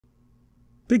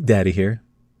Big Daddy here,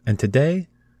 and today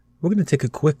we're going to take a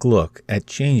quick look at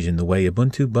changing the way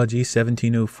Ubuntu Budgie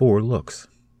 1704 looks.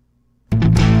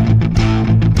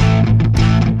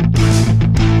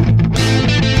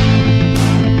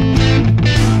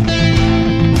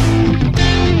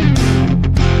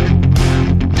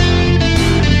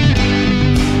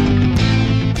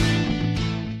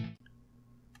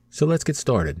 So let's get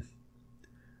started.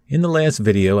 In the last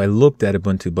video, I looked at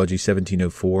Ubuntu Budgie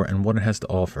 1704 and what it has to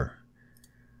offer.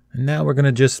 And now we're going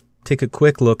to just take a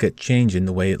quick look at changing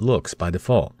the way it looks by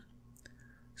default.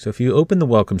 So if you open the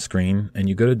welcome screen and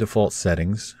you go to default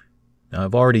settings, now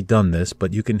I've already done this,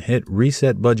 but you can hit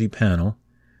Reset Budgie Panel,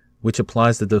 which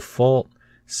applies the default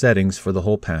settings for the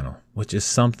whole panel, which is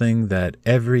something that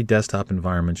every desktop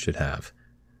environment should have.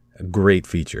 A great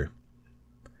feature.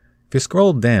 If you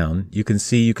scroll down, you can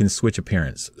see you can switch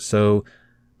appearance. So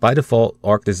by default,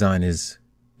 Arc Design is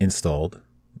installed,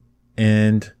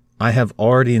 and I have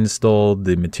already installed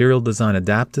the Material Design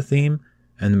Adapta theme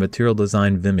and the Material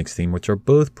Design Vimix theme, which are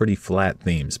both pretty flat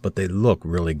themes, but they look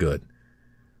really good.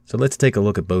 So let's take a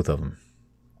look at both of them.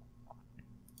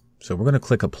 So we're going to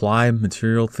click Apply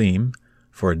Material Theme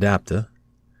for Adapta,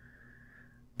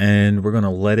 and we're going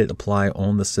to let it apply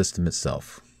on the system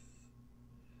itself.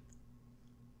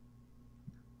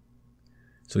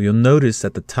 So you'll notice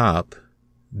at the top,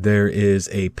 there is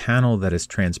a panel that is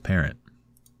transparent.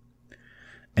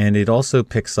 And it also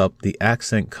picks up the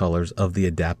accent colors of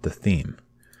the Adapta theme.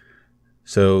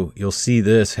 So you'll see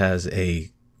this has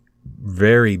a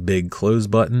very big close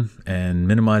button and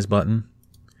minimize button.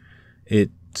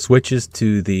 It switches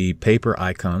to the paper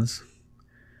icons,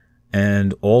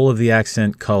 and all of the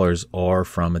accent colors are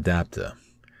from Adapta.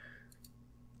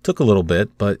 Took a little bit,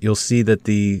 but you'll see that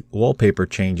the wallpaper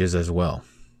changes as well.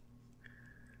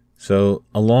 So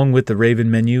along with the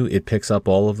Raven menu, it picks up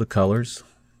all of the colors.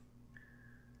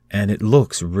 And it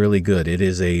looks really good. It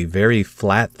is a very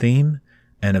flat theme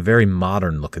and a very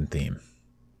modern looking theme.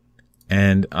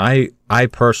 And I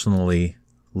personally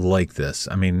like this.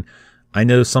 I mean, I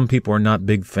know some people are not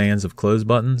big fans of close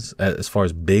buttons, as far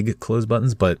as big close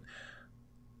buttons, but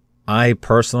I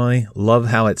personally love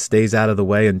how it stays out of the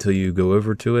way until you go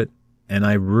over to it. And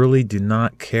I really do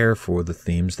not care for the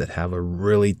themes that have a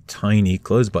really tiny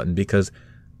close button, because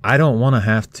I don't want to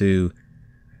have to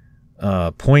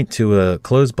point to a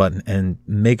close button and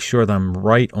make sure that I'm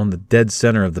right on the dead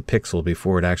center of the pixel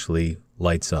before it actually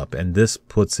lights up. And this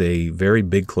puts a very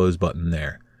big close button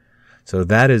there. So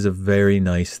that is a very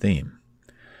nice theme.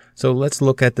 So let's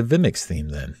look at the Vimix theme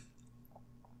then.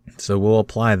 So we'll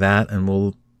apply that,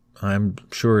 and I'm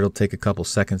sure it'll take a couple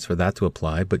seconds for that to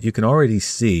apply, but you can already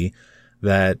see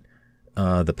that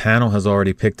the panel has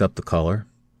already picked up the color,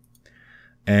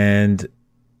 and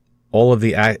all of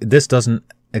the, this doesn't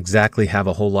exactly have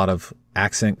a whole lot of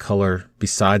accent color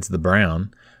besides the brown,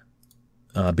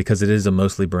 because it is a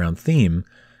mostly brown theme.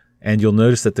 And you'll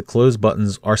notice that the close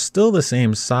buttons are still the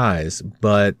same size,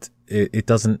 but it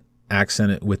doesn't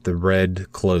accent it with the red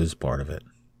close part of it.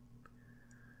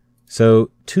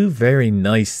 So two very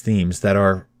nice themes that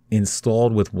are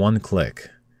installed with one click.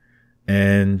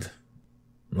 And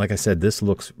like I said, this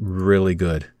looks really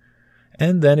good.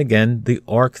 And then again, the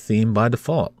Arc theme by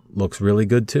default looks really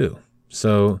good too.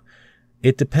 So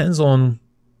it depends on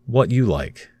what you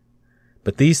like.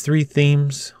 But these three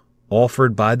themes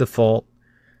offered by default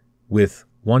with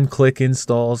one-click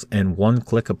installs and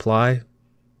one-click apply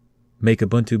make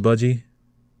Ubuntu Budgie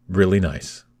really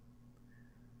nice.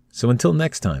 So until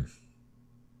next time,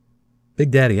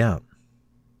 Big Daddy out.